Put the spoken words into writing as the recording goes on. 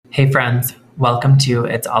Hey friends, welcome to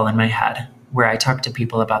It's All in My Head, where I talk to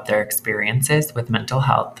people about their experiences with mental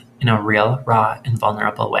health in a real, raw, and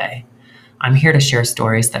vulnerable way. I'm here to share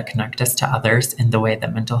stories that connect us to others in the way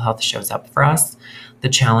that mental health shows up for us, the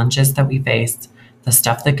challenges that we face, the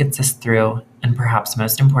stuff that gets us through, and perhaps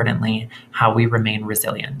most importantly, how we remain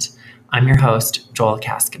resilient. I'm your host, Joel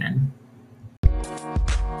Kaskinen.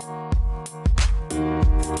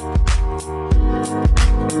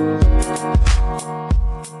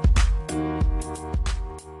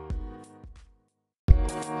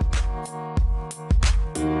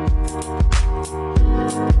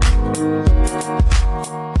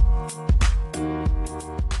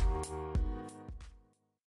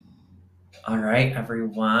 All right,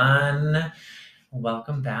 everyone.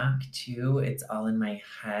 Welcome back to It's All in My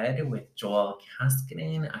Head with Joel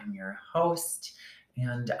Kaskinen. I'm your host,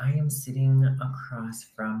 and I am sitting across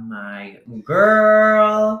from my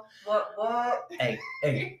girl. What? Hey.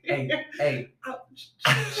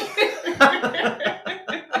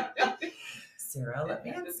 Sara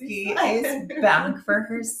Letmanski is back for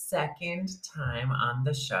her second time on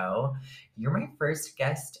the show. You're my first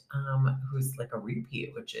guest who's like a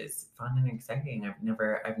repeat, which is fun and exciting. I've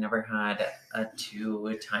never had a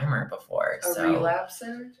two-timer before. A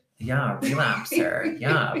relapser? Yeah, relapser.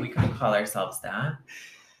 Yeah, we could call ourselves that.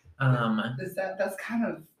 That's kind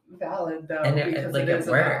of valid though, and because it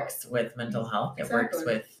works with mental health. Exactly. It works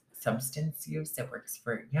with substance use. It works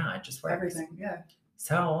for it just works. Everything, yeah.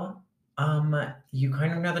 So, you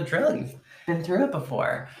kind of know the drill. You've been through it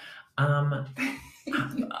before.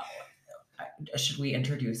 Should we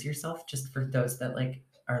introduce yourself just for those that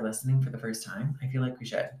are listening for the first time? I feel like we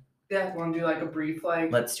should. Yeah, want to do a brief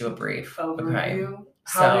Let's do a brief overview. Okay.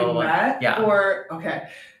 How we met? Yeah. Okay.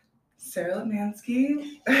 Sara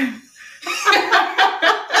Letmanski.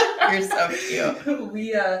 You're so cute.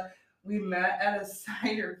 We met at a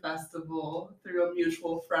cider festival through a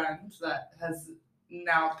mutual friend that has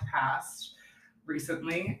now passed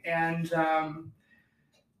recently, and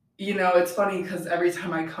it's funny because every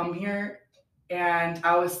time I come here and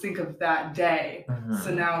I always think of that day. Mm-hmm.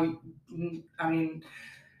 So now, I mean,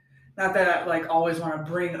 not that I always want to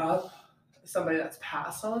bring up somebody that's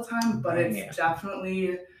passed all the time, but it's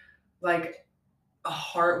definitely a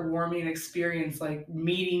heartwarming experience,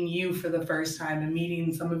 meeting you for the first time and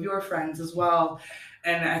meeting some of your friends as well.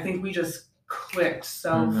 And I think we just clicked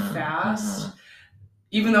so fast. Mm-hmm.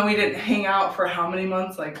 Even though we didn't hang out for how many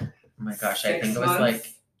months? Oh my gosh, I think it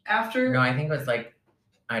was after? No, I think it was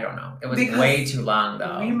I don't know. It was way too long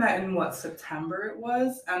though. We met in September it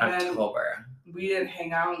was? And October. Then we didn't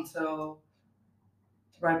hang out until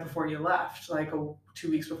right before you left, 2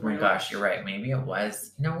 weeks before you left. Oh my gosh, you're right. Maybe it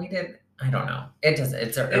was. No, we did. I don't know.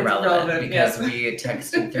 It's irrelevant because we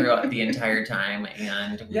texted throughout the entire time,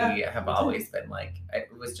 and we have always been it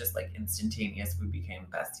was just instantaneous. We became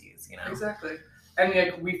besties, Exactly.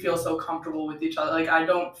 And we feel so comfortable with each other. I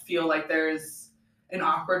don't feel like there's an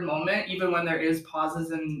awkward moment, even when there is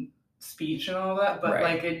pauses in speech and all that. But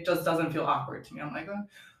it just doesn't feel awkward to me. I'm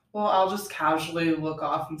well, I'll just casually look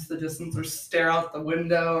off into the distance or stare out the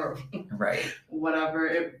window or whatever.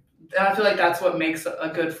 And I feel like that's what makes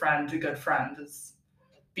a good friend is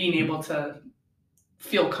being able to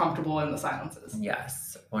feel comfortable in the silences.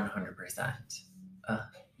 Yes, 100%.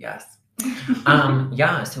 Yes.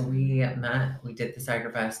 So we met, we did the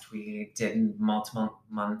Cider Fest, we did multiple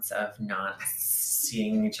months of not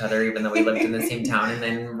seeing each other, even though we lived in the same town. And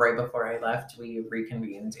then right before I left, we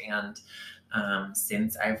reconvened. And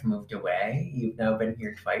since I've moved away, you've now been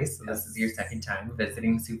here twice. So this is your second time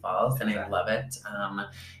visiting Sioux Falls, and I love it.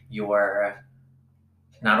 You're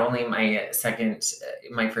not only my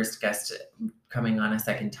first guest coming on a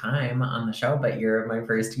second time on the show, but you're my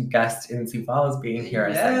first guest in Sioux Falls being here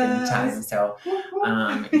a second time. So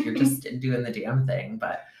you're just doing the damn thing.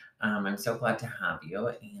 But I'm so glad to have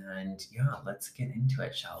you. And let's get into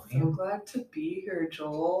it, shall we? So glad to be here,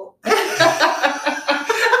 Joel.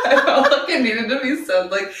 I felt like it needed to be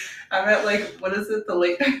said. I'm at what is it, the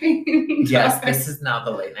late night? Yes, this is now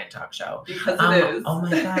the late night talk show. Because it is. Oh my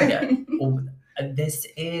God.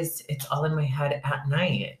 It's all in my head at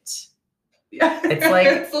night. Yeah. It's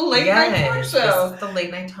it's the late night talk show. This is the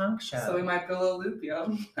late night talk show. So we might go a little loopy.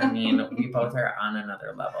 I mean, we both are on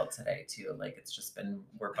another level today too. It's just been,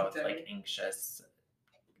 we're both anxious.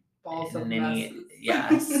 Balls of messes.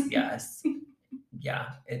 Yes. Yeah,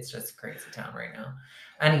 it's just crazy town right now.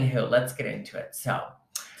 Anywho, let's get into it. So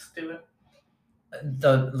let's do it.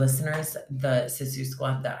 The listeners, the Sisu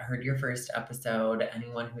Squad that heard your first episode,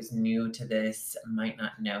 anyone who's new to this might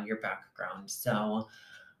not know your background. So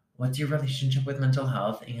what's your relationship with mental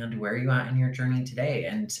health, and where are you at in your journey today?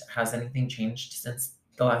 And has anything changed since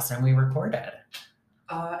the last time we recorded?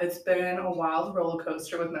 It's been a wild roller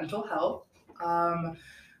coaster with mental health.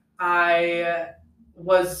 I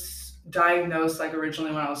was diagnosed like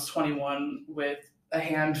originally when I was 21 with a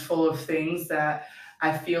handful of things that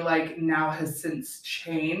I feel like now has since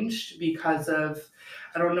changed because of,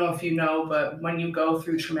 I don't know if you know, but when you go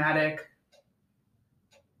through traumatic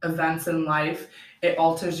events in life, it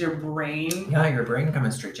alters your brain. Yeah, your brain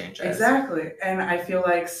chemistry changes. Exactly. And I feel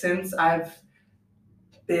like since I've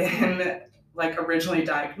been like originally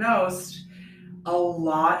diagnosed, a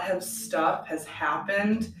lot of stuff has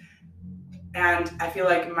happened, and I feel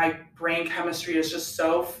like my brain chemistry is just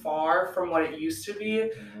so far from what it used to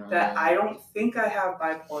be that I don't think I have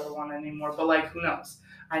bipolar 1 anymore, but like who knows.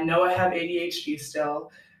 I know I have ADHD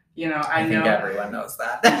still. I think everyone knows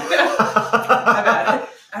that.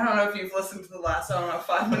 I don't know if you've listened to the last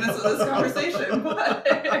 5 minutes of this conversation, but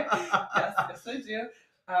yes, I do.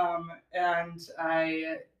 And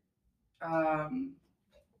I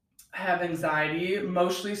have anxiety,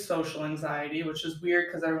 mostly social anxiety, which is weird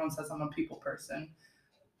because everyone says I'm a people person,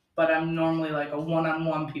 but I'm normally like a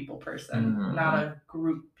one-on-one people person, not a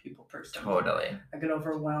group people person. Totally. I get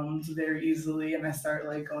overwhelmed very easily, and I start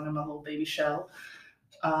like going in my little baby shell.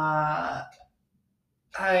 I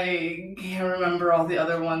can't remember all the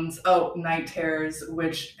other ones. Oh, night terrors,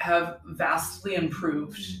 which have vastly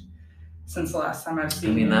improved since the last time I've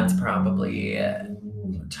seen. I mean, that's probably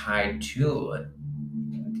tied to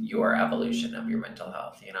your evolution of your mental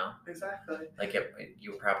health, Exactly. Like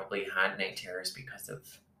you probably had night terrors because of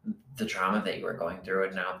the trauma that you were going through,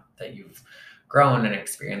 and now that you've grown and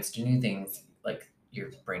experienced new things, like your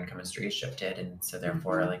brain chemistry has shifted, and so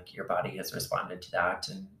therefore like your body has responded to that,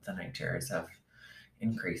 and the night terrors have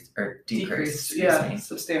increased or decreased.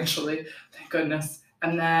 Substantially, thank goodness.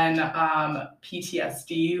 And then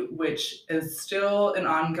PTSD, which is still an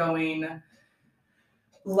ongoing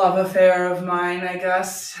love affair of mine, I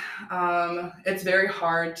guess. It's very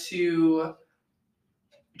hard to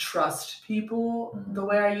trust people the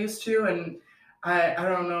way I used to, and I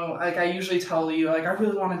don't know, like I usually tell you, like I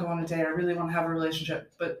really want to go on a date, I really want to have a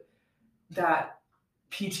relationship, but that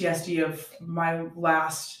PTSD of my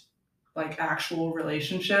last like actual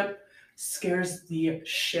relationship scares the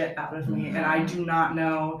shit out of me, and I do not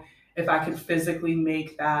know if I could physically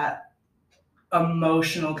make that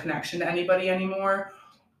emotional connection to anybody anymore,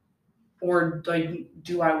 or like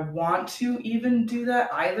do I want to even do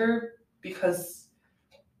that either, because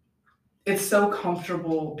it's so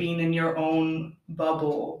comfortable being in your own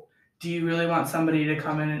bubble. Do you really want somebody to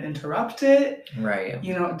come in and interrupt it? Right.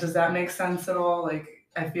 Does that make sense at all? Like,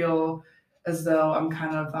 I feel as though I'm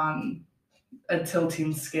kind of on a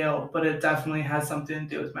tilting scale, but it definitely has something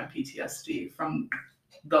to do with my PTSD from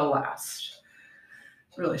the last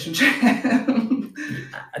relationship.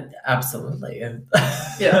 Absolutely.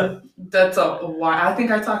 Yeah, that's why. I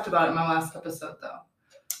think I talked about it in my last episode, though.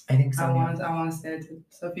 I think so. I want to say it too.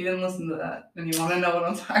 So if you didn't listen to that and you want to know what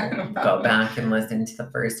I'm talking about, go back and listen to the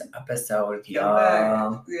first episode,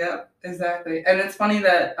 y'all. Yeah, exactly. And it's funny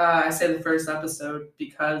that I say the first episode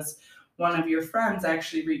because one of your friends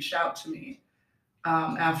actually reached out to me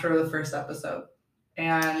after the first episode,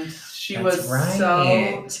 and she was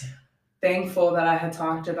so thankful that I had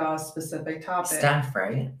talked about a specific topic. Steph,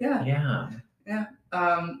 right? Yeah.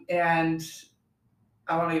 And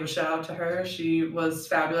I want to give a shout out to her. She was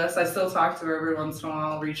fabulous. I still talk to her every once in a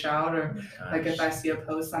while. I'll reach out, or like if I see a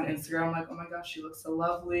post on Instagram, I'm like, oh my gosh, she looks so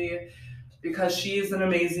lovely, because she's an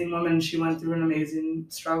amazing woman. She went through an amazing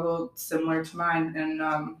struggle similar to mine,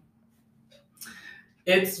 and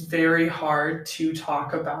it's very hard to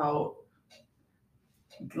talk about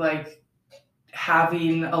like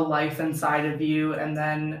having a life inside of you and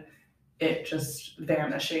then it just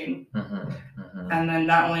vanishing. And then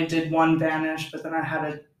not only did one vanish, but then I had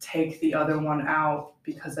to take the other one out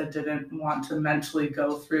because I didn't want to mentally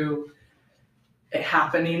go through it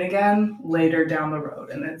happening again later down the road.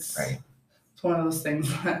 And it's one of those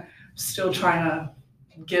things that I'm still trying to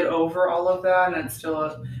get over all of that, and it's still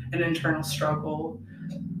an internal struggle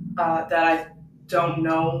that I don't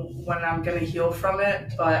know when I'm going to heal from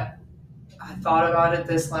it, but I thought about it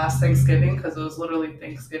this last Thanksgiving because it was literally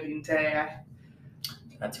Thanksgiving Day.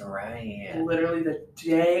 That's right. Literally the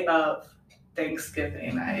day of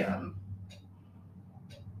Thanksgiving,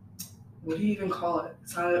 what do you even call it?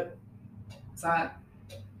 It's not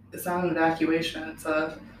an evacuation.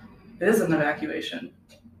 It is an evacuation,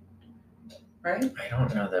 right? I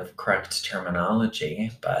don't know the correct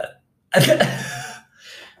terminology, but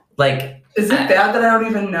like Is it bad that I don't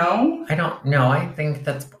even know? I don't know. I think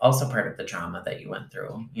that's also part of the trauma that you went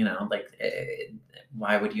through. Like,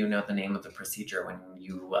 why would you know the name of the procedure when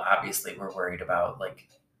you obviously were worried about, like,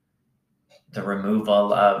 the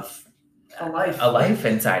removal of a life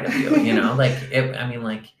inside of you? Like,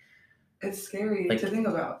 it's scary to think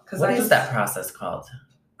about. What is that process called?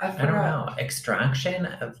 I don't know. Extraction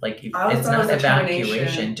of, like, it's not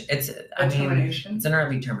evacuation. It's termination. It's an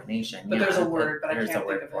early termination. But there's a word, but there's I can't a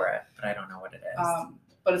word think of for it, but I don't know what it is.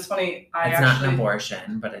 But it's funny. It's not an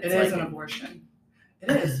abortion, but it is an abortion. It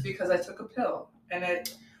is, because I took a pill,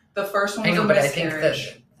 and the first one was a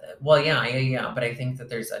miscarriage. I think that, yeah. But I think that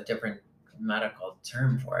there's a different medical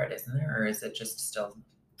term for it, isn't there? Or is it just still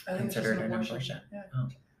considered an abortion? Yeah. Oh.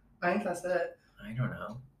 I think that's it. I don't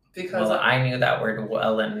know. Because I knew that word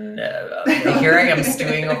well, and here I am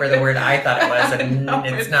stewing over the word I thought it was, and no,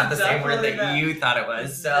 it's not the same word that you thought it was.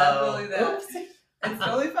 It's definitely that. It's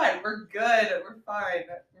totally fine. We're good. We're fine.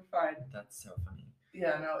 That's so funny.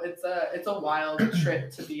 Yeah, no, it's a wild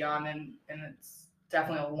trip to be on, and it's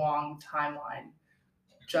definitely a long timeline.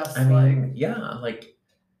 Like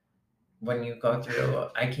when you go through,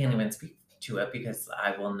 I can't even speak to it because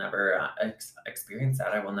I will never experience that.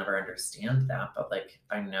 I will never understand that. But, like,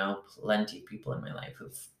 I know plenty of people in my life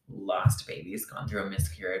who've lost babies, gone through a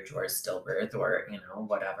miscarriage or a stillbirth or,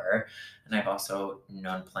 whatever. And I've also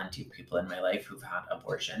known plenty of people in my life who've had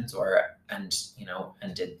abortions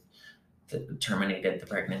terminated the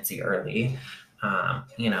pregnancy early. All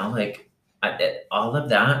of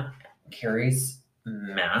that carries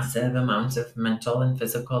massive amounts of mental and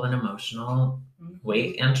physical and emotional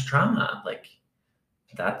weight and trauma. Like,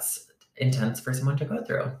 that's intense for someone to go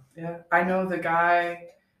through. Yeah, I know the guy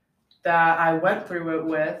that I went through it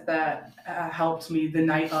with that helped me the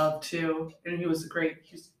night of too, and he was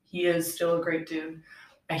he is still a great dude,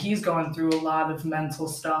 and he's going through a lot of mental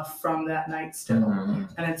stuff from that night still,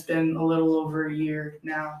 and it's been a little over a year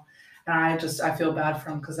now, and I feel bad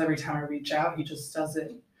for him because every time I reach out, he just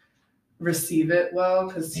doesn't receive it well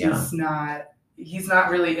because he's not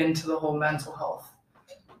really into the whole mental health.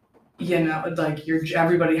 Like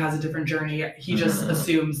everybody has a different journey. He just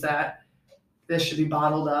assumes that this should be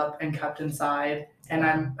bottled up and kept inside,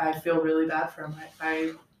 and I feel really bad for him.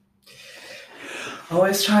 I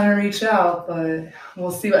always trying to reach out, but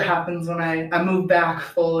we'll see what happens when I move back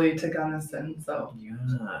fully to Gunnison. So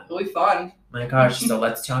yeah, it'll be fun. My gosh, so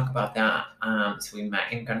let's talk about that. So we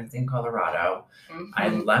met in Gunnison, Colorado. I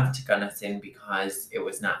left Gunnison because it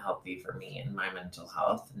was not healthy for me and my mental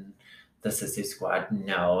health. And the Sissy Squad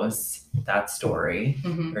knows that story,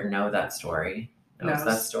 or know that story. Knows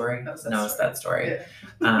that story.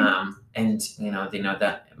 Yeah. And they know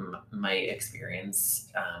that my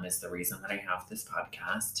experience is the reason that I have this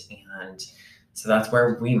podcast. And so that's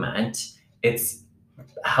where we met. It's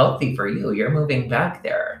healthy for you. You're moving back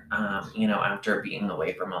there, after being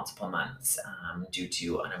away for multiple months due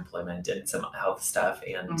to unemployment and some health stuff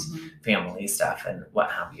and family stuff and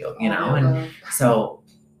what have you, and so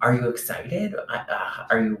are you excited?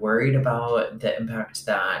 Are you worried about the impact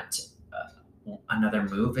that another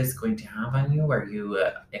move is going to have on you? Are you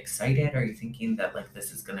excited? Are you thinking that, like,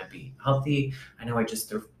 this is going to be healthy? I know I just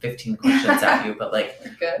threw 15 questions at you, but, like,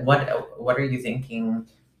 what are you thinking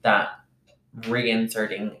that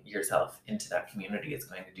reinserting yourself into that community is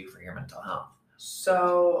going to do for your mental health?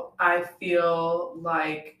 So I feel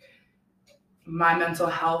like my mental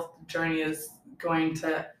health journey is going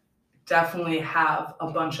to definitely have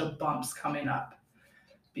a bunch of bumps coming up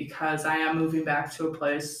because I am moving back to a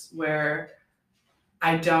place where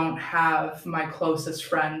I don't have my closest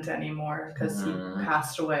friend anymore because he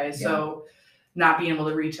passed away. Yeah. So not being able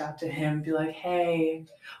to reach out to him and be like, hey,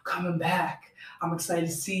 coming back. I'm excited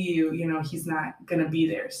to see you. He's not going to be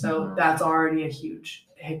there. So that's already a huge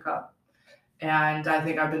hiccup. And I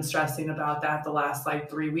think I've been stressing about that the last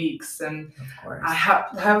 3 weeks. And I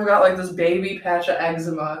have got this baby patch of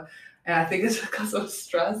eczema. And I think it's because of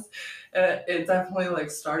stress. And it definitely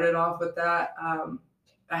started off with that.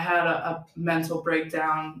 I had a mental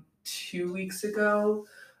breakdown 2 weeks ago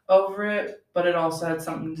over it, but it also had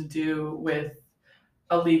something to do with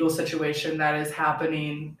a legal situation that is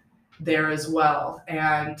happening there as well.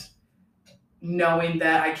 And knowing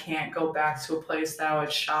that I can't go back to a place that I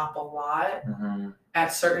would shop a lot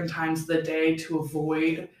at certain times of the day to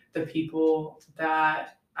avoid the people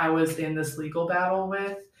that I was in this legal battle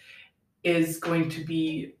with is going to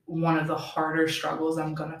be one of the harder struggles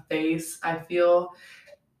I'm going to face, I feel,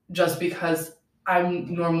 just because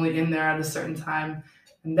I'm normally in there at a certain time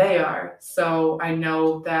and they are. So I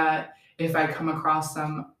know that if I come across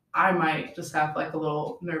them, I might just have a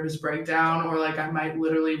little nervous breakdown, or I might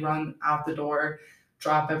literally run out the door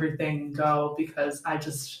drop everything and go, because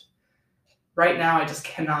right now I just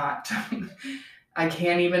cannot. I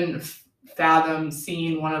can't even fathom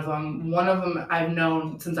seeing one of them. One of them I've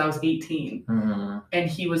known since I was 18, and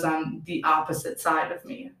he was on the opposite side of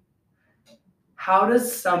me. How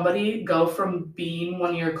does somebody go from being one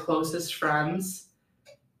of your closest friends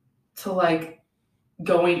to like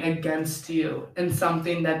going against you in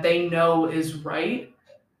something that they know is right,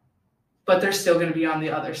 but they're still going to be on the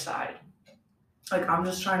other side? Like, I'm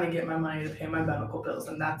just trying to get my money to pay my medical bills,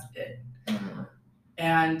 and that's it.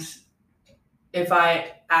 And if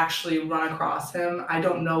I actually run across him, I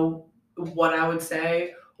don't know what I would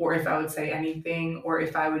say, or if I would say anything, or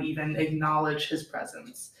if I would even acknowledge his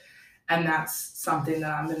presence. And that's something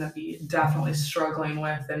that I'm going to be definitely struggling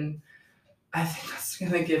with. And I think that's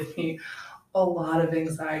going to give me a lot of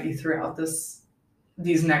anxiety throughout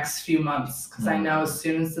these next few months. Because I know as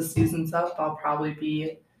soon as the season's up, I'll probably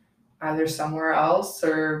be either somewhere else,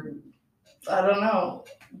 or I don't know.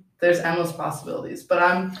 There's endless possibilities. But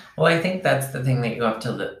I think that's the thing that you have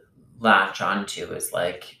to latch onto, is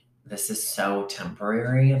like, this is so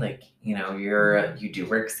temporary. Like, you know, you do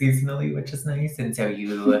work seasonally, which is nice. And so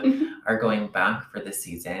you are going back for the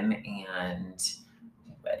season, and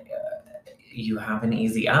you have an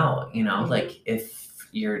easy out, you know, like if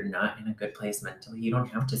you're not in a good place mentally, you don't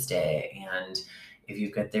have to stay. And if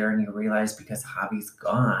you get there and you realize because Javi's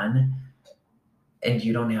gone and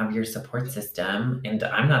you don't have your support system, and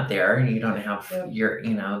I'm not there, and you don't have your,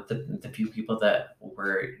 you know, the few people that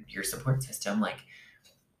were your support system, like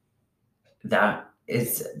that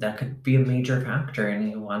could be a major factor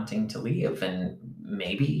in you wanting to leave. And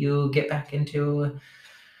maybe you get back into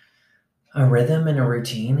a rhythm and a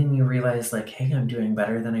routine, and you realize like, hey, I'm doing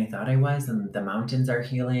better than I thought I was, and the mountains are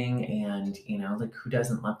healing, and you know, like, who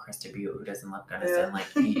doesn't love Crested Butte? Who doesn't love Gunnison? Like,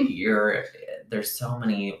 there's so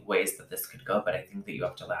many ways that this could go, but I think that you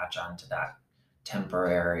have to latch on to that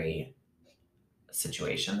temporary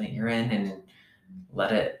situation that you're in and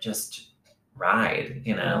let it just ride,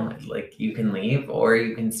 you know. Like, you can leave or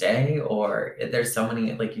you can stay, or there's so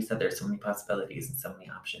many, like you said, there's so many possibilities and so many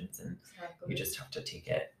options, and you just have to take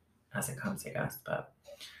it as it comes, I guess. But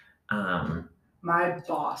my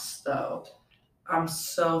boss, though, I'm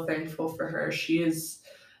so thankful for her. She is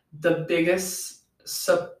the biggest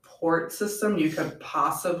support system you could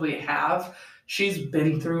possibly have. She's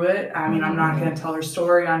been through it. I mean, I'm not going to tell her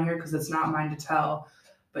story on here because it's not mine to tell,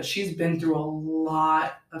 but she's been through a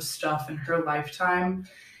lot of stuff in her lifetime.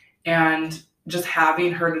 And just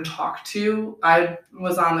having her to talk to, I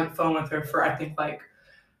was on the phone with her for, I think, like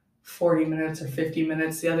 40 minutes or 50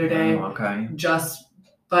 minutes the other day. Just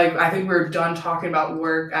like, I think we were done talking about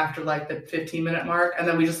work after like the 15-minute mark, and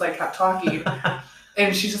then we just like kept talking.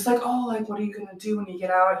 And she's just like, oh, like, what are you gonna do when you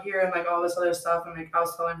get out here, and like all this other stuff. And like, I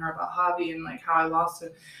was telling her about Javi and like how I lost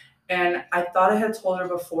it, and I thought I had told her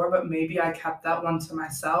before, but maybe I kept that one to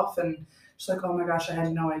myself. And she's like, oh my gosh, I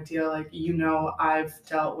had no idea. Like, you know, I've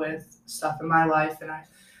dealt with stuff in my life. And I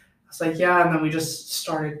was like, yeah. And then we just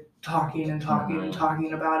started talking and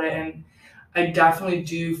talking about it. And I definitely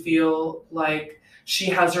do feel like she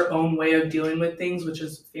has her own way of dealing with things, which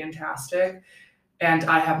is fantastic. And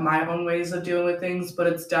I have my own ways of dealing with things, but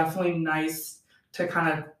it's definitely nice to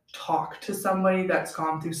kind of talk to somebody that's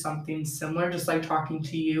gone through something similar, just like talking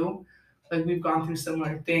to you. Like, we've gone through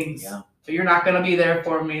similar things, but you're not going to be there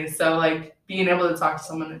for me. So like, being able to talk to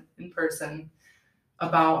someone in person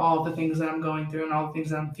about all the things that I'm going through and all the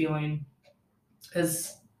things that I'm feeling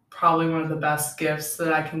is probably one of the best gifts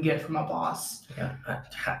that I can get from a boss. Yeah,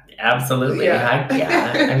 absolutely. Yeah.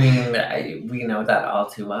 I mean, we know that all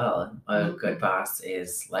too well. A good boss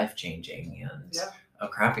is life-changing, and a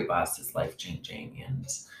crappy boss is life-changing. And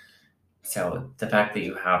so the fact that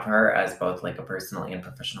you have her as both like a personal and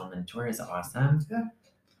professional mentor is awesome. Yeah.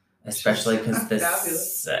 Especially because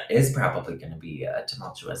this is probably going to be a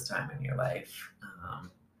tumultuous time in your life.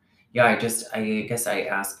 I guess I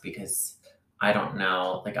asked because I don't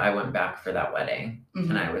know, like, I went back for that wedding,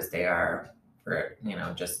 and I was there for, you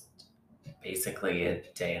know, just basically a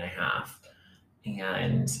day and a half.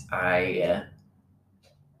 And I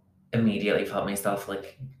immediately felt myself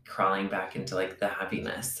like crawling back into like the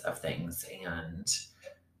heaviness of things. And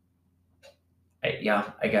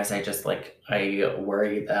I guess I just like, I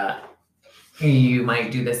worry that you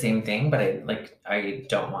might do the same thing, but I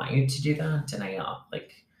don't want you to do that. And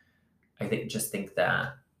I just think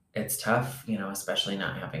that it's tough, you know, especially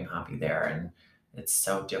not having Hoppy there. And it's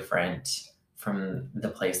so different from the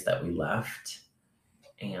place that we left.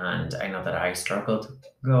 And I know that I struggled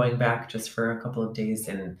going back just for a couple of days,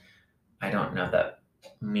 and I don't know that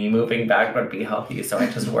me moving back would be healthy. So I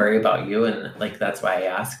just worry about you, and like, that's why I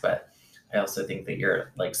ask. But I also think that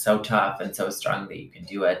you're like so tough and so strong that you can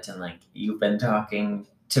do it. And like you've been talking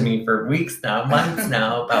to me for weeks now, months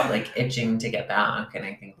now, about like itching to get back. And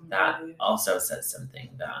I think that also says something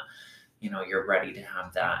that, you're ready to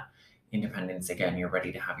have that independence again. You're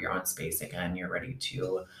ready to have your own space again. You're ready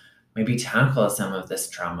to maybe tackle some of this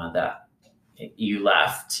trauma that you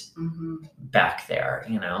left back there,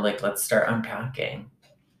 like let's start unpacking.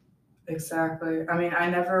 Exactly. I mean, I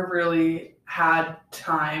never really had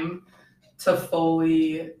time to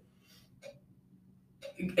fully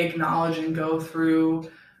acknowledge and go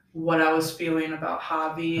through what I was feeling about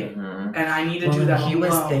Javi, and I need to do that he alone.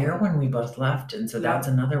 was there when we both left, and so that's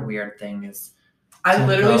another weird thing is I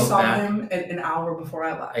literally saw him an hour before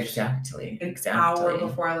I left. Exactly. An hour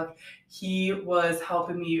before I left. He was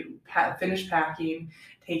helping me finish packing,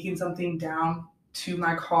 taking something down to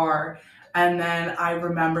my car, and then I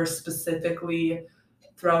remember specifically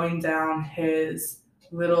throwing down his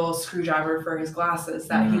little screwdriver for his glasses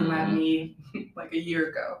that he lent me like a year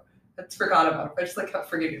ago. I just forgot about him. I just kept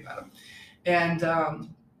forgetting about him. And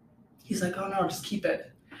he's like, oh no, just keep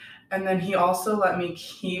it. And then he also let me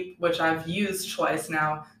keep, which I've used twice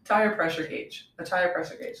now, a tire pressure gauge.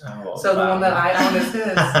 Oh, so the one that I own is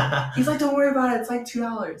his. He's like, don't worry about it. It's like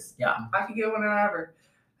 $2. Yeah. I could get one whenever.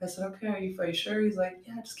 I said, okay, are you sure? He's like,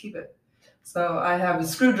 yeah, just keep it. So I have his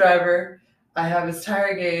screwdriver, I have his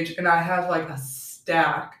tire gauge, and I have like a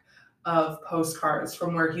stack of postcards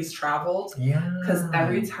from where he's traveled. Yeah. Because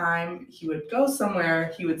every time he would go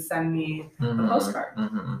somewhere, he would send me a postcard.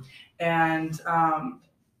 And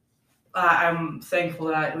I'm thankful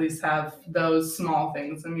that I at least have those small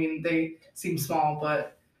things. I mean, they seem small,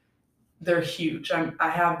 but they're huge. I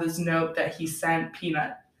have this note that he sent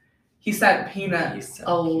Peanut. He sent Peanut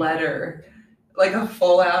a letter, like a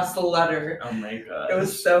full-ass letter. Oh my god. It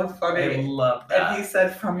was so funny. I love that. And he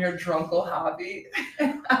said, from your drunkle hobby.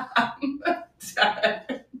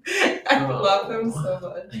 I love him so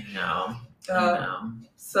much. I know.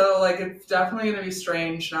 So, like, it's definitely going to be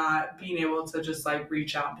strange not being able to just, like,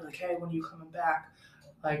 reach out and be like, hey, when are you coming back?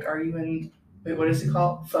 Like, are you in, what is it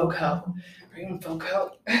called? FOCO. Are you in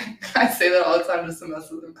FOCO? I say that all the time just to mess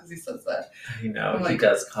with him because he says that. I know. He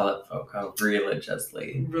does call it FOCO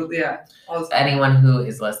religiously. Yeah. Anyone who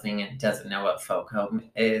is listening and doesn't know what FOCO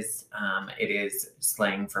is, it is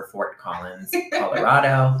slang for Fort Collins,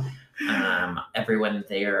 Colorado. Everyone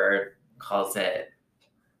there calls it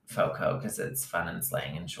FOCO because it's fun and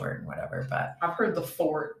slang and short and whatever. But I've heard the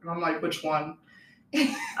fort, and I'm like, which one?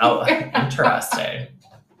 Oh, interesting.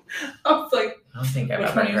 I was like, I don't think I've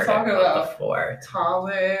ever heard it called the fort.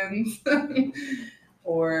 Collins,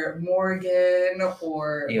 or Morgan,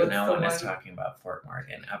 or no one is talking about Fort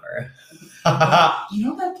Morgan ever. You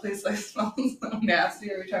know that place like smells so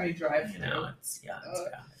nasty every time you drive through. It's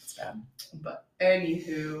bad. But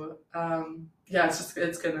anywho,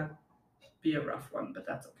 it's gonna be a rough one, but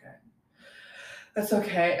that's okay. That's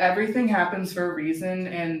okay. Everything happens for a reason,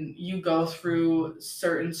 and you go through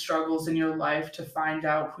certain struggles in your life to find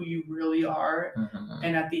out who you really are.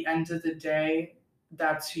 And at the end of the day,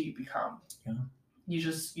 that's who you become. Yeah. You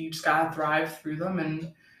just gotta thrive through them,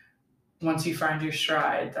 and once you find your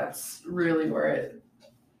stride, that's really where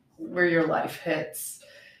your life hits.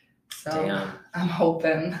 So damn. I'm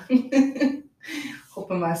hoping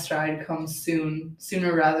my stride comes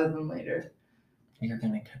sooner rather than later. You're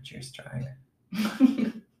gonna catch your stride.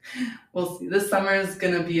 We'll see. This summer is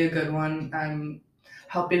gonna be a good one. I'm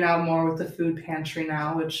helping out more with the food pantry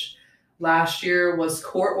now, which last year was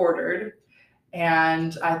court ordered,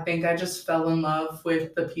 and I think I just fell in love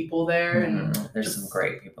with the people there. And there's some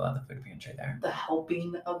great people at the food pantry there. The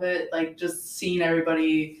helping of it, like just seeing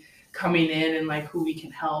everybody coming in and like who we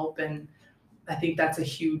can help, and I think that's a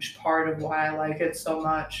huge part of why I like it so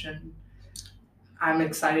much. And I'm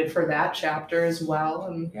excited for that chapter as well,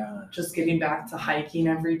 and just getting back to hiking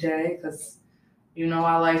every day because,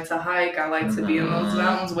 I like to hike. I like to be in those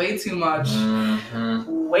mountains way too much.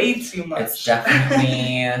 Way too much. It's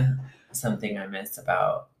definitely something I miss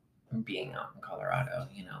about being out in Colorado.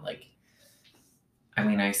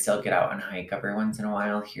 I still get out and hike every once in a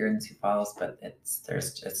while here in Sioux Falls, but it's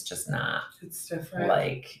just not. It's different.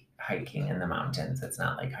 Like hiking in the mountains. It's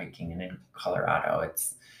not like hiking in Colorado.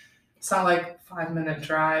 It's not like a 5-minute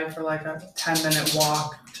drive or like a 10-minute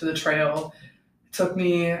walk to the trail. It took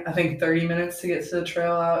me, I think, 30 minutes to get to the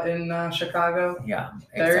trail out in Chicago. Yeah,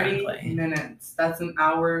 exactly. 30 minutes. That's an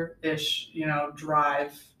hour-ish,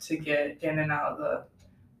 drive to get in and out of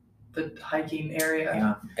the hiking area.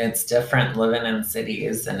 Yeah, it's different living in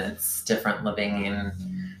cities, and it's different living in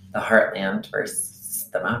the heartland versus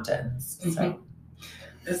the mountains.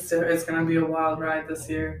 So it's going to be a wild ride this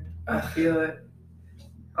year. I feel it.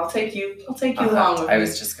 I'll take you along with me. I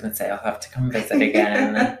was just going to say, I'll have to come visit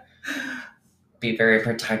again. Be very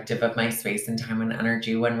protective of my space and time and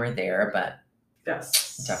energy when we're there, but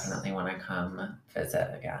yes, definitely want to come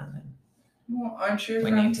visit again. Well, aren't your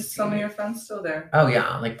friends, some of your friends still there? Oh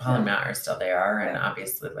yeah, like Paul and Matt are still there, and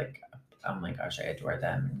obviously like, oh my gosh, I adore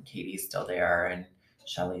them. And Katie's still there, and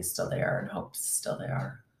Shelly's still there, and Hope's still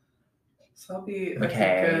there. So that'll be like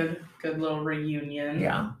a good little reunion.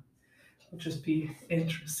 Yeah. It'll just be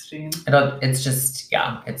interesting. It's just,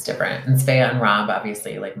 yeah, it's different. And Svea and Rob,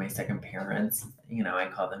 obviously, like my second parents, you know, I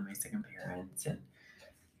call them my second parents. And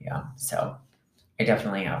yeah, so I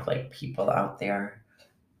definitely have like people out there.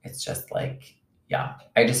 It's just like, yeah,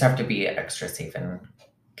 I just have to be extra safe and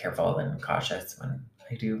careful and cautious when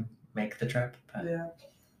I do make the trip. But yeah,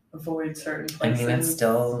 avoid certain places. I mean, it's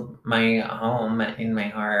still my home in my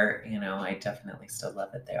heart. You know, I definitely still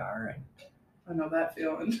love it there. And I know that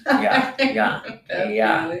feeling. Yeah.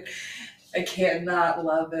 Feeling. I can't not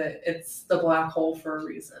love it. It's the black hole for a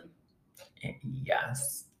reason.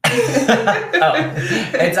 Yes.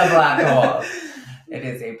 It's a black hole. It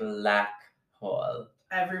is a black hole.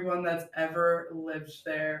 Everyone that's ever lived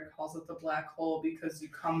there calls it the black hole because you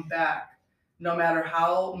come back. No matter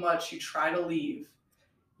how much you try to leave,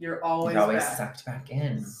 you're always back. Sucked back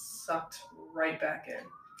in. Sucked right back in.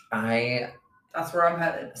 That's where I'm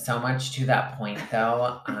headed. So much to that point,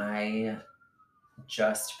 though. I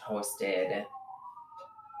just posted,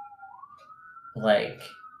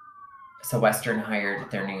 so Western hired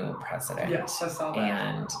their new president. Yes, I saw that.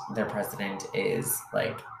 And their president is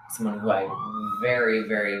like someone who I very,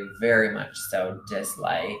 very, very much so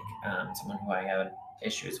dislike. Someone who I had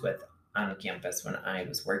issues with on campus when I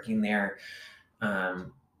was working there.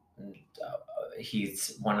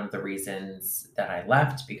 He's one of the reasons that I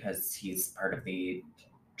left because he's part of the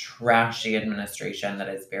trashy administration that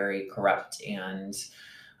is very corrupt and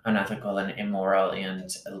unethical and immoral and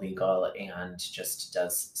illegal and just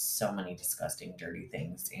does so many disgusting, dirty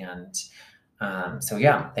things. And so,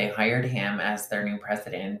 yeah, they hired him as their new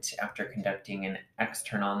president after conducting an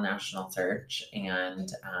external national search.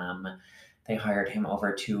 And they hired him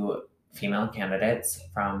over two female candidates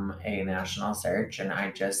from a national search. And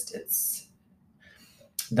it's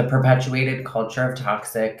the perpetuated culture of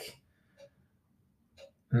toxic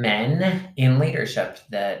men in leadership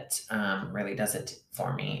that really does it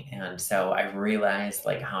for me. And so I realized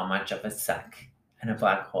like how much of a suck and a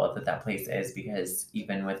black hole that place is, because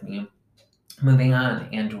even with me moving on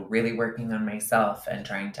and really working on myself and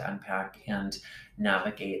trying to unpack and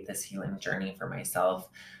navigate this healing journey for myself,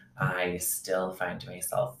 I still find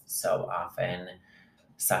myself so often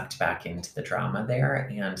sucked back into the drama there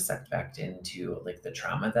and sucked back into like the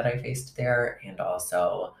trauma that I faced there. And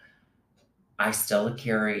also I still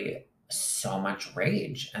carry so much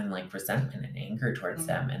rage and like resentment and anger towards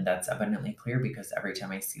them. And that's abundantly clear because every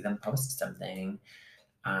time I see them post something,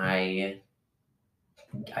 I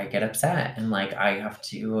get upset and like I have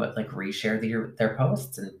to like reshare their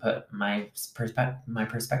posts and put my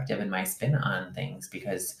perspective and my spin on things,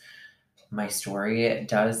 because my story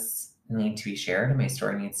does need to be shared and my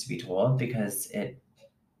story needs to be told because it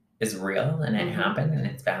is real and it happened and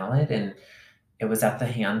it's valid and it was at the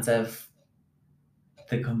hands of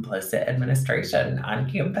the complicit administration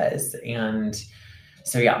on campus. And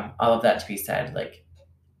so, yeah, all of that to be said, like,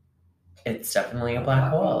 it's definitely a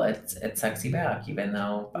black hole. It sucks you back, even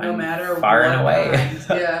though no matter far and away.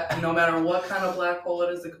 Yeah, no matter what kind of black hole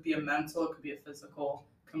it is, it could be a mental, it could be a physical,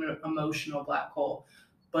 it could be an emotional black hole,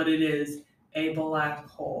 but it is a black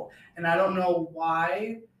hole. And I don't know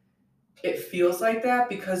why it feels like that,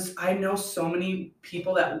 because I know so many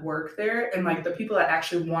people that work there and like the people that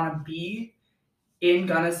actually want to be in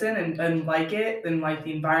Gunnison and like it and like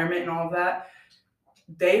the environment and all of that,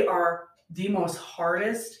 they are the most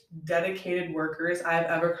hardest, dedicated workers I've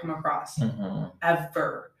ever come across.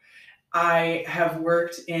 Ever. I have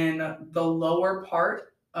worked in the lower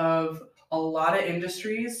part of a lot of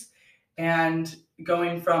industries, and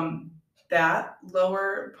going from that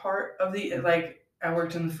lower part of the, like, I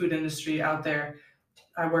worked in the food industry out there.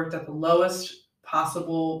 I worked at the lowest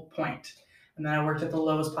possible point. And then I worked at the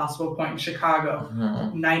lowest possible point in Chicago.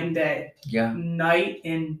 Night and day. Yeah. Night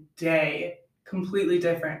and day. Completely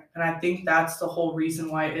different. And I think that's the whole reason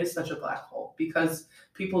why it is such a black hole, because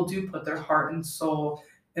people do put their heart and soul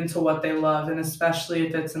into what they love. And especially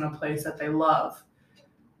if it's in a place that they love,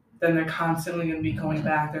 then they're constantly going to be going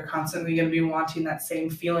back. They're constantly going to be wanting that same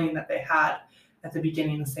feeling that they had at the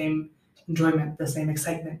beginning, the same enjoyment, the same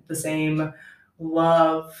excitement, the same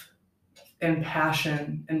love and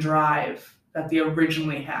passion and drive that they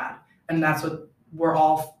originally had. And that's what we're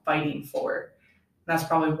all fighting for. That's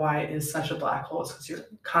probably why it is such a black hole. It's because you're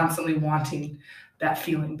constantly wanting that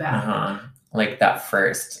feeling back. Like that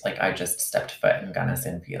first, like I just stepped foot in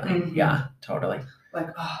Gunnison feeling. Mhm. Yeah, totally. Like,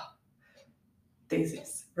 oh,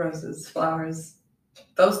 daisies, roses, flowers.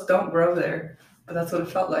 Those don't grow there, but that's what it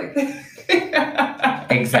felt like.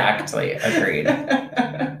 Exactly. Agreed.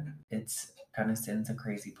 Gunnison's a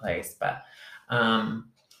crazy place, but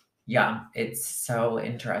yeah, it's so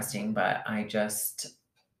interesting, but I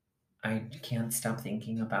can't stop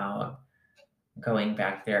thinking about going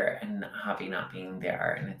back there and Javi not being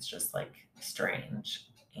there, and it's just like strange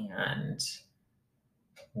and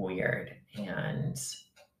weird, and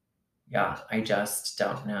yeah, I just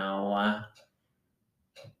don't know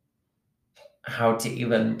how to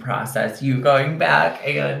even process you going back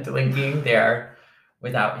and like being there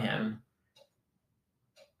without him.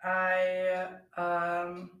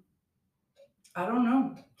 I don't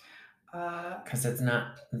know. Because it's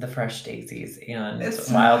not the fresh daisies and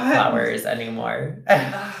wildflowers anymore.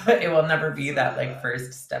 It will never be that like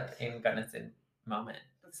first step in Gunnison moment.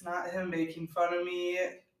 It's not him making fun of me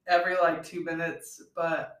every like 2 minutes,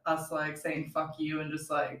 but us like saying fuck you and just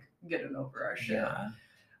like getting over our shit. Yeah.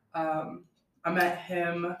 I met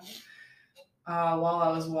him while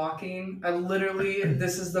I was walking.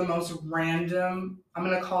 This is the most random, I'm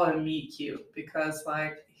gonna call it a meet cute because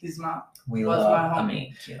like we love a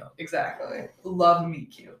meet cute. Exactly. Love meet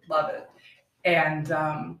cute. Love it. And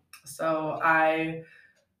so I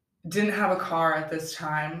didn't have a car at this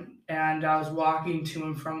time, and I was walking to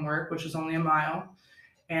and from work, which was only a mile,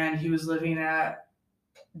 and he was living at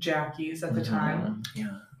Jackie's at the time.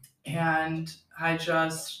 Yeah. And I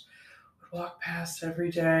just would walk past every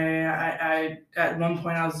day. I at one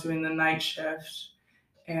point I was doing the night shift,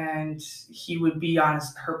 and he would be on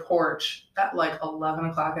her porch at like 11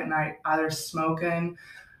 o'clock at night, either smoking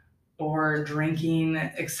or drinking.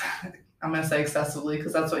 I'm going to say excessively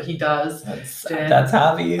because that's what he does. That's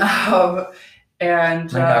Javi.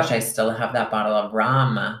 And my gosh, I still have that bottle of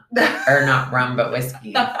rum. Or not rum, but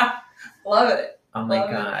whiskey. Love it. Oh my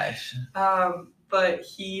gosh. But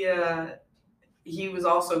he was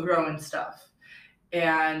also growing stuff.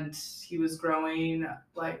 And he was growing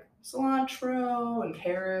like cilantro and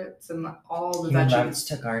carrots and all the veggies. He loves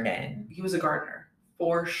to garden. He was a gardener,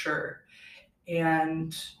 for sure.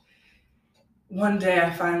 And one day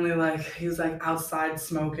I finally he was like outside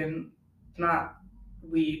smoking, not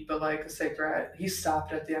weed, but like a cigarette. He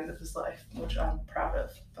stopped at the end of his life, which I'm proud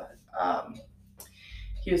of. But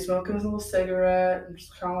he was smoking his little cigarette and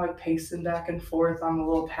just kind of like pacing back and forth on the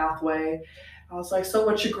little pathway. I was like, so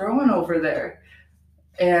what you growing over there?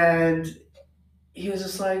 And he was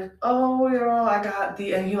just like, oh, I got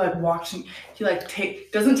and he like walked, he like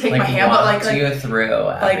doesn't take my hand, but like you through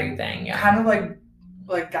everything, yeah. Kind of like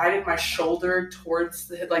guided my shoulder towards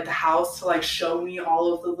the house to like show me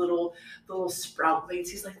all of the little sproutlings.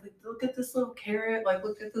 He's like, look at this little carrot, like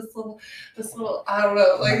look at this little I don't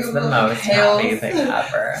know, like it's the most happy thing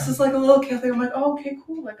ever. This is like a little kale thing. I'm like, oh, okay,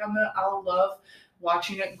 cool. Like I'll love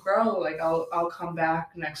watching it grow. Like I'll come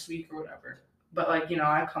back next week or whatever. But like,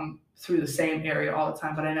 I come through the same area all the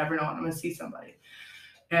time, but I never know when I'm gonna see somebody.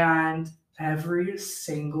 And every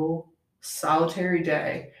single solitary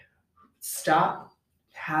day, stop,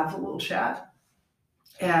 have a little chat,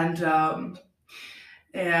 and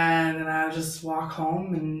then I would just walk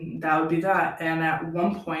home, and that would be that. And at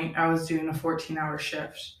one point, I was doing a 14-hour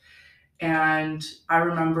shift, and I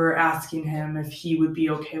remember asking him if he would be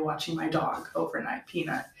okay watching my dog overnight,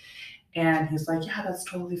 Peanut, and he's like, yeah, that's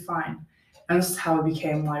totally fine. And this is how we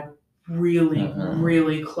became like really,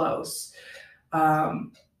 really close.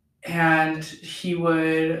 And I'd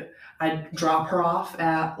drop her off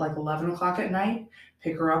at like 11 o'clock at night,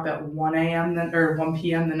 pick her up at 1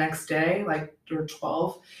 p.m. the next day, or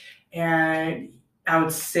 12. And I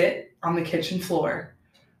would sit on the kitchen floor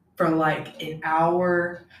for like an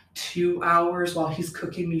hour, 2 hours while he's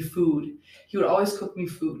cooking me food. He would always cook me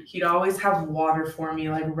food. He'd always have water for me,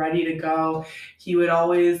 like ready to go. He would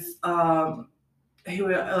always, always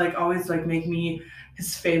make me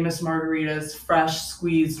his famous margaritas, fresh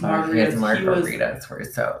squeezed margaritas. His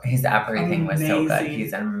margaritas his everything was so good.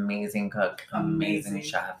 He's an amazing cook, amazing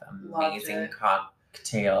chef, amazing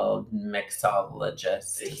cocktail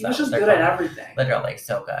mixologist. He was just good at everything. Literally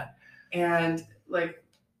so good. And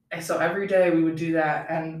so every day we would do that.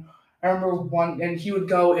 And I remember and he would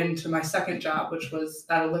go into my second job, which was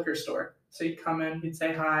at a liquor store. So he'd come in, he'd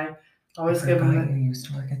say hi. I always give him. You used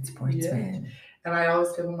to work at Sportsman. Yeah. And I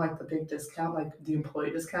always give him the big discount, the employee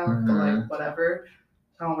discount, but whatever.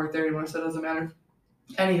 I don't work there anymore, so it doesn't matter.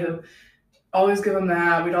 Anywho, always give him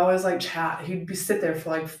that. We'd always chat. He'd sit there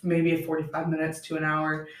for maybe 45 minutes to an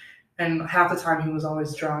hour. And half the time he was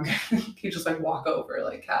always drunk. He'd just like walk over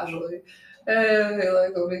like casually. Hey,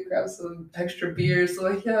 like, let me grab some extra beers. So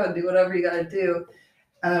like, yeah, do whatever you gotta do.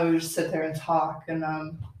 And then we would just sit there and talk. And I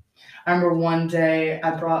remember one day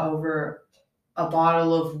I brought over a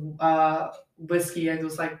bottle of whiskey. It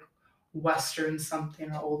was like Western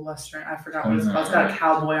something or Old Western. I forgot what it's called. It's got a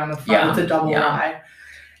cowboy on the front. It's a double rye.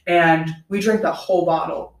 And we drank the whole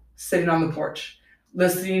bottle sitting on the porch,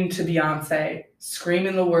 listening to Beyonce,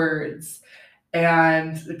 screaming the words.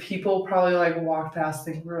 And the people probably like walked past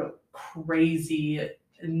thinking we're crazy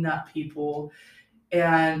nut people.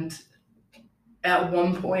 And at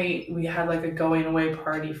one point we had like a going away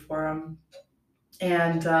party for him.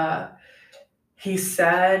 And he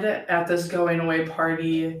said at this going away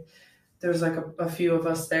party, there was like a few of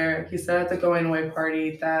us there. He said at the going away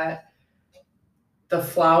party that the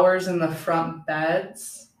flowers in the front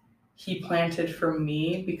beds he planted for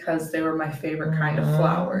me because they were my favorite kind of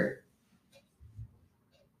flower.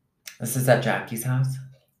 This is at Jackie's house?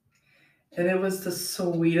 And it was the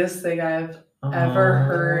sweetest thing I've ever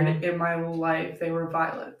heard in my life. They were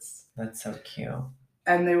violets. That's so cute.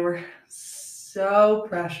 And they were so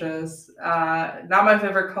precious. Not my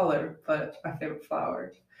favorite color, but my favorite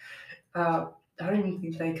flower. I don't even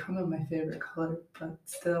think they come in my favorite color, but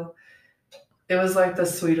still. It was like the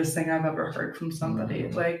sweetest thing I've ever heard from somebody.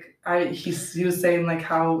 Like he was saying like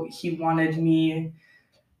how he wanted me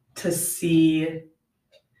to see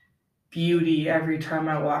beauty every time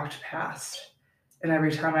I walked past and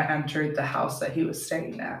every time I entered the house that he was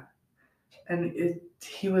staying at. And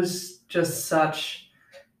he was just such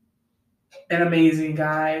an amazing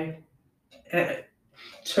guy. It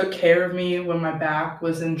took care of me when my back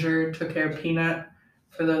was injured, took care of Peanut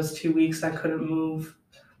for those 2 weeks I couldn't move.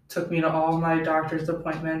 Took me to all my doctor's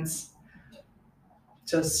appointments.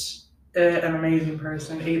 Just an amazing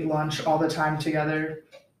person. Ate lunch all the time together.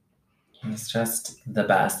 He's just the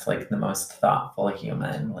best, like the most thoughtful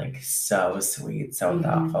human. Like so sweet, so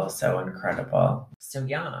thoughtful, so incredible. So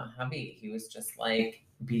yeah, hubby, he was just like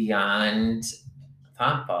beyond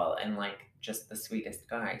thoughtful and like just the sweetest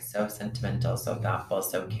guy. So sentimental, so thoughtful,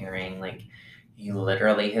 so caring. Like he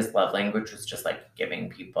literally, his love language was just like giving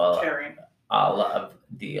people caring. All of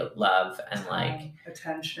the love and like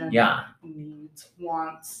attention, needs,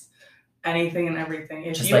 wants, anything and everything.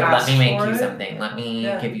 If just you like let me make you it, something, let me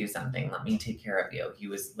give you something, let me take care of you. He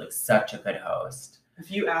was like such a good host.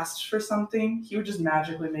 If you asked for something, he would just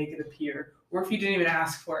magically make it appear. Or if you didn't even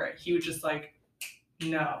ask for it, he would just like,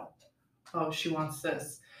 no. Oh, she wants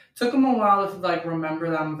this. Took him a while to like remember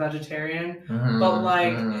that I'm a vegetarian, but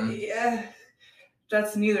like yeah.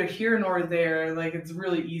 That's neither here nor there. Like, it's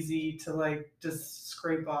really easy to, like, just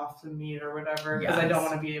scrape off the meat or whatever. Because I don't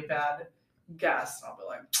want to be a bad guest. I'll be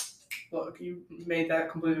like, look, you made that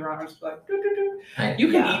completely wrong. I'll just be like, you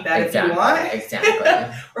can eat that if you want.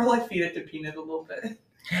 Exactly. Or, like, feed it to Peanut a little bit.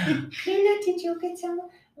 Peanut, did you get some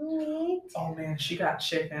meat? Oh, man, she got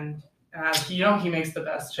chicken. You know he makes the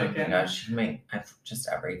best chicken. Oh, my gosh. She made just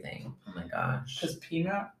everything. Oh, my gosh. Because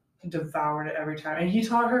Peanut devoured it every time. And he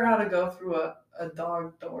taught her how to go through a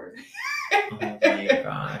dog door. Oh my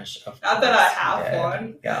gosh. Not that I have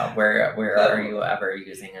one. Yeah, where are you ever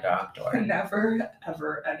using a dog door? Never,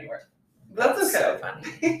 ever, anywhere. That's okay. So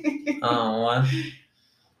funny. Oh,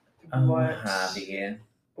 happy.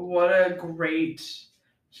 What a great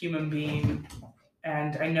human being.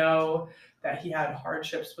 And I know that he had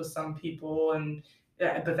hardships with some people, and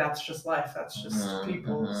but that's just life. That's just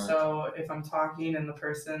people. So if I'm talking and the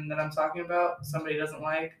person that I'm talking about, somebody doesn't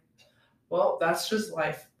like, well, that's just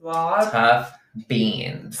life. Tough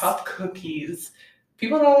beans. Tough cookies.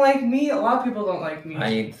 People don't like me. A lot of people don't like me.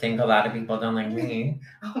 I think a lot of people don't like me.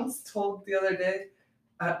 I was told the other day,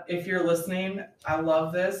 if you're listening, I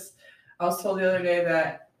love this. I was told the other day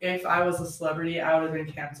that if I was a celebrity, I would have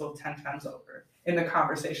been canceled 10 times over in the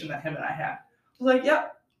conversation that him and I had. I was like,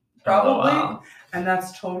 yep. Probably, and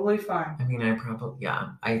that's totally fine. I mean,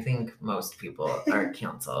 I think most people are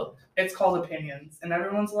canceled. It's called opinions, and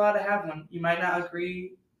everyone's allowed to have one. You might not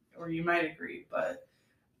agree, or you might agree, but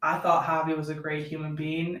I thought Javi was a great human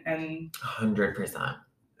being, and 100%.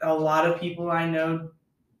 A lot of people I know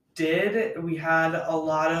did.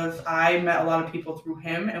 I met a lot of people through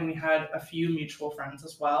him, and we had a few mutual friends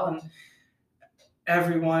as well, and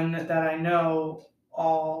everyone that I know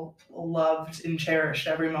all loved and cherished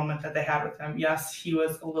every moment that they had with him. Yes, he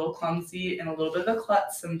was a little clumsy and a little bit of a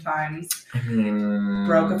klutz sometimes. I mean,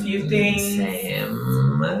 broke a few things.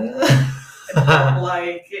 Same.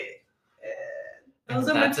 Like, those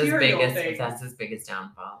are material things. If that's his biggest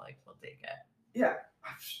downfall, like, we'll take it. Yeah,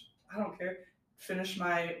 I don't care. finish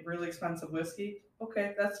my really expensive whiskey.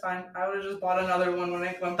 Okay, that's fine. I would have just bought another one when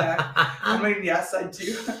I went back. I mean, yes, I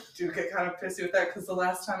do get kind of pissy with that because the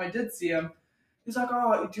last time I did see him, he's like,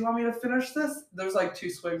 "Oh, do you want me to finish this?" There's like 2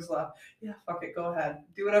 swigs left. Yeah, fuck it, go ahead.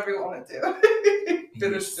 Do whatever you want to do.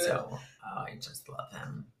 Finished it. I just love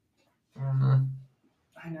him. Mm-hmm.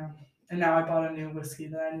 I know. And now I bought a new whiskey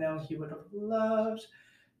that I know he would have loved.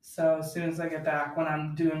 So as soon as I get back, when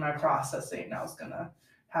I'm doing my processing, I was gonna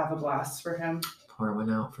have a glass for him. Pour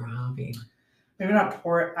one out for Hobby. Maybe not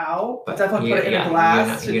pour it out, but definitely put it in a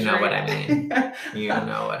glass. You know what I mean. You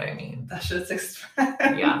know what I mean. That shit's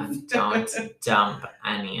expensive. Yeah, don't dump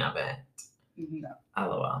any of it. No.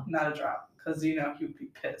 LOL. Not a drop, because you know he would be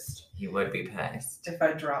pissed. He would be pissed. If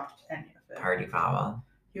I dropped any of it. Party foul.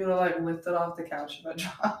 He would have like lifted off the couch if I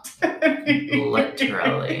dropped it.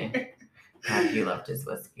 Literally. God, he loved his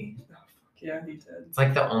whiskey. Oh, fuck yeah, he did. It's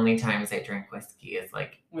like the only times I drink whiskey is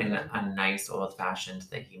like in a nice old fashioned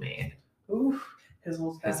that he made. Oof. His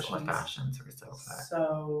old fashions were so good.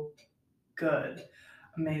 So good.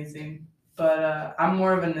 Amazing. But I'm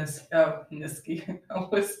more of a whiskey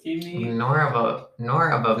me. Nor of a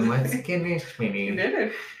whiskey me. You did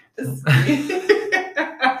it.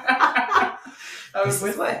 This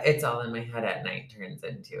is what It's All in My Head at Night turns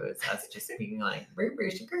into, is us just being like,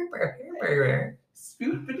 spoop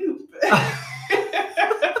a doop.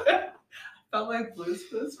 Felt like Blue's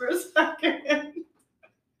Clues for a second.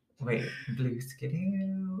 Wait, Blue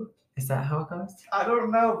Skidoo? Is that how it goes? I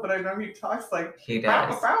don't know, but I know he talks like he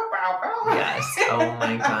does. Bow, bow, bow. Yes. Oh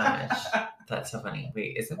my gosh. That's so funny.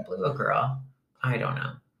 Wait, isn't Blue a girl? I don't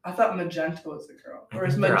know. I thought Magenta was a girl. Or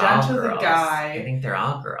is Magenta the guy? I think they're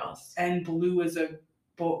all girls. And Blue is a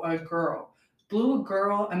girl. Blue a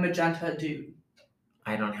girl and Magenta a dude.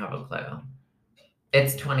 I don't have a clue.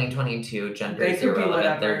 It's 2022. Gender they is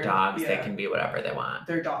irrelevant. They're dogs. Yeah. They can be whatever they want.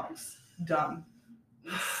 They're dogs. Done.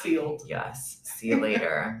 Sealed. Yes. See you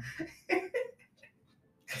later.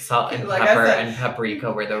 Salt and Pepper and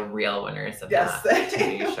Paprika were the real winners of that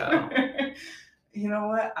TV show. You know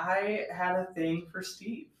what? I had a thing for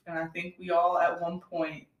Steve, and I think we all at one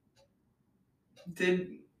point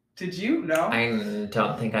did. Did you? No? I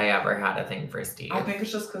don't think I ever had a thing for Steve. I think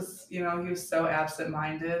it's just because, you know, he was so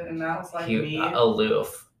absent-minded, and that was like me.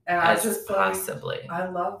 Aloof. And I just possibly. I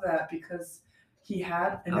love that because he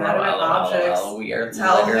had inanimate objects. We are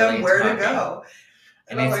tell him where to go.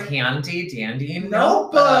 And his handy dandy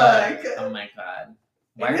notebook. Oh my god.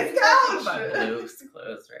 Why are you talking about Blue's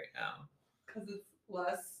clothes right now? Because it's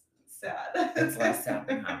less sad. It's less sad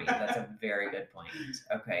than Hobby. That's a very good point.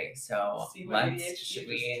 Okay, so should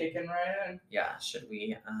we kicking right in? Yeah, should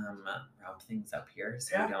we wrap things up here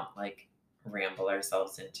so we don't like ramble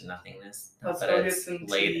ourselves into nothingness? Let's that go it's get some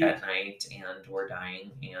late tea. at night and we're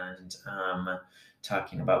dying and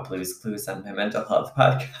talking about Blue's Clues on my mental health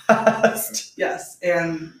podcast. Yes,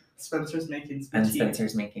 and Spencer's making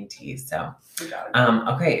tea. So we got it.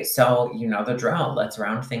 Okay, so you know the drill. Let's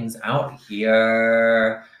round things out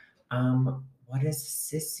here. What does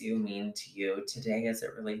Sisu mean to you today as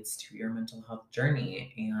it relates to your mental health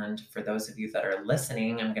journey? And for those of you that are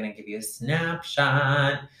listening, I'm going to give you a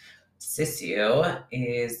snapshot. Sisu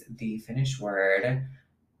is the Finnish word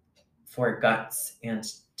for guts and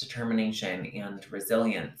determination and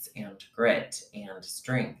resilience and grit and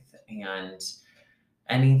strength and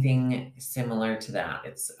anything similar to that.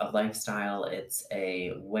 It's a lifestyle. It's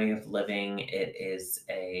a way of living. It is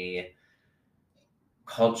a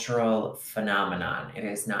cultural phenomenon. It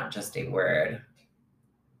is not just a word.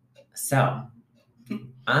 So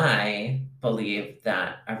I believe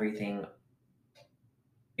that everything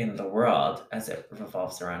in the world, as it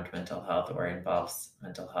revolves around mental health or involves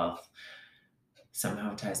mental health,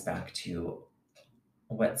 somehow ties back to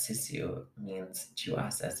what Sisu means to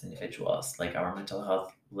us as individuals. Like our mental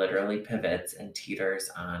health literally pivots and teeters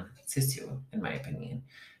on Sisu, in my opinion.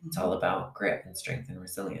 It's all about grit and strength and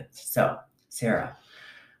resilience. So, Sarah,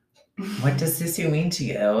 what does Sisu mean to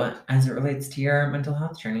you as it relates to your mental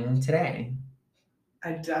health journey today?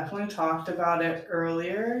 I definitely talked about it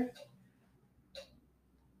earlier.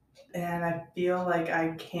 And I feel like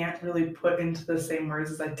I can't really put into the same words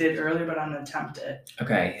as I did earlier, but I'm going to attempt it.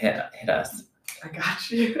 Okay, hit us. I got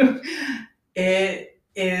you. It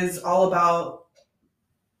is all about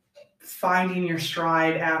finding your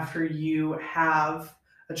stride after you have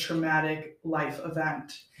a traumatic life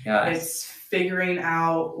event. Yes. It's figuring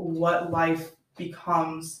out what life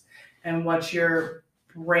becomes and what your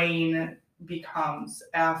brain becomes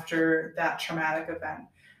after that traumatic event.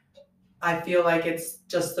 I feel like it's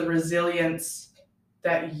just the resilience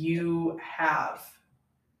that you have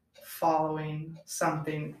following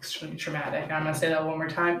something extremely traumatic. And I'm going to say that one more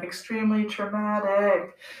time. Extremely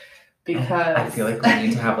traumatic. Because I feel like we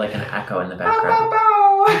need to have like an echo in the background.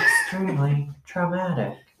 Extremely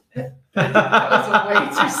traumatic. That was way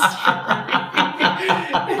too straight.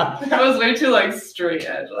 That was way too like straight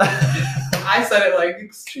edge. Like, I said it like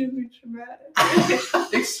extremely traumatic.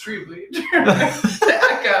 Extremely traumatic. The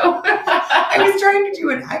echo. I was trying to do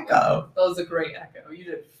an echo. That was a great echo. You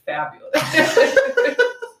did fabulous.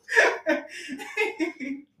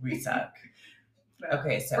 We suck.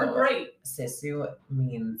 Okay, so we're great. Sisu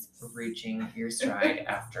means reaching your stride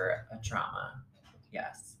after a trauma.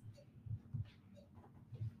 Yes.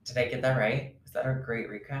 Did I get that right? Is that a great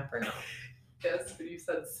recap or no? Yes, but you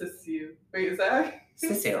said Sisu. Wait, is that?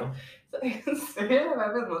 Sisu. Have I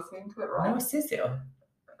been listening to it wrong? No, Sisu.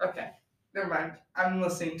 Okay, never mind. I'm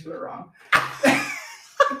listening to it wrong. I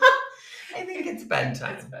think it's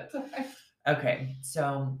bedtime. It's bedtime. Okay,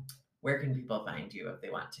 so where can people find you if they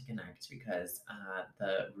want to connect? Because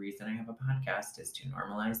the reason I have a podcast is to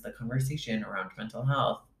normalize the conversation around mental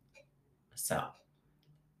health. So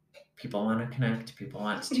people want to connect. People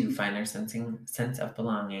want to find their sense of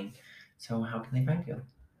belonging. So how can they find you?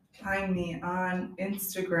 Find me on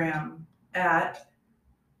Instagram at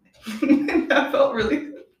that felt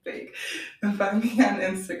really fake. And find me on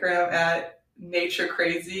Instagram at Nature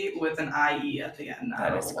Crazy with an IE at the end.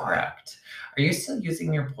 That is correct. Are you still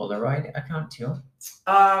using your Polaroid account too?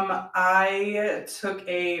 I took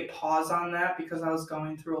a pause on that because I was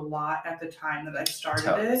going through a lot at the time that I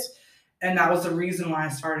started it. And that was the reason why I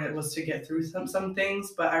started it, was to get through some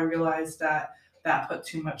things. But I realized that put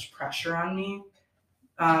too much pressure on me.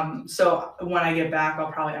 So when I get back,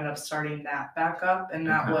 I'll probably end up starting that back up. And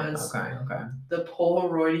that was the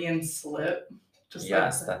Polaroidian slip.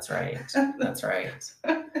 Yes, that's right. That's right.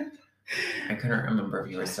 I couldn't remember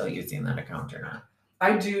if you were still using that account or not.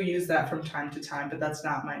 I do use that from time to time, but that's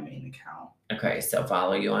not my main account. Okay, so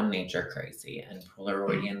follow you on Nature Crazy and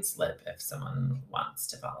Polaroidian Slip if someone wants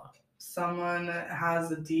to follow. Someone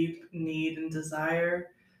has a deep need and desire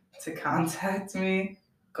to contact me,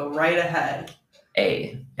 go right ahead. All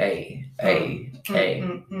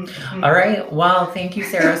right. Well, thank you,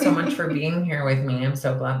 Sarah, so much for being here with me. I'm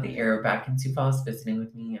so glad that you're back in Sioux Falls visiting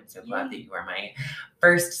with me. I'm so glad that you are my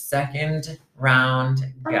second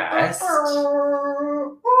round guest.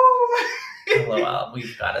 LOL,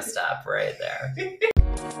 we've got to stop right there.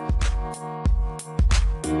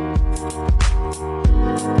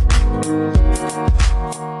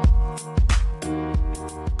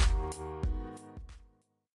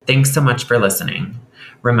 Thanks so much for listening.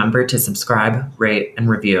 Remember to subscribe, rate, and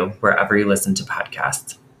review wherever you listen to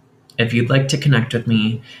podcasts. If you'd like to connect with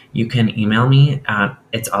me, you can email me at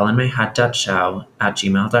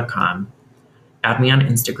it'sallinmyhead.show@gmail.com, add me on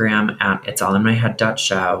Instagram at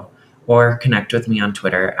it'sallinmyhead.show, or connect with me on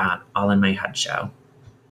Twitter at allinmyheadshow.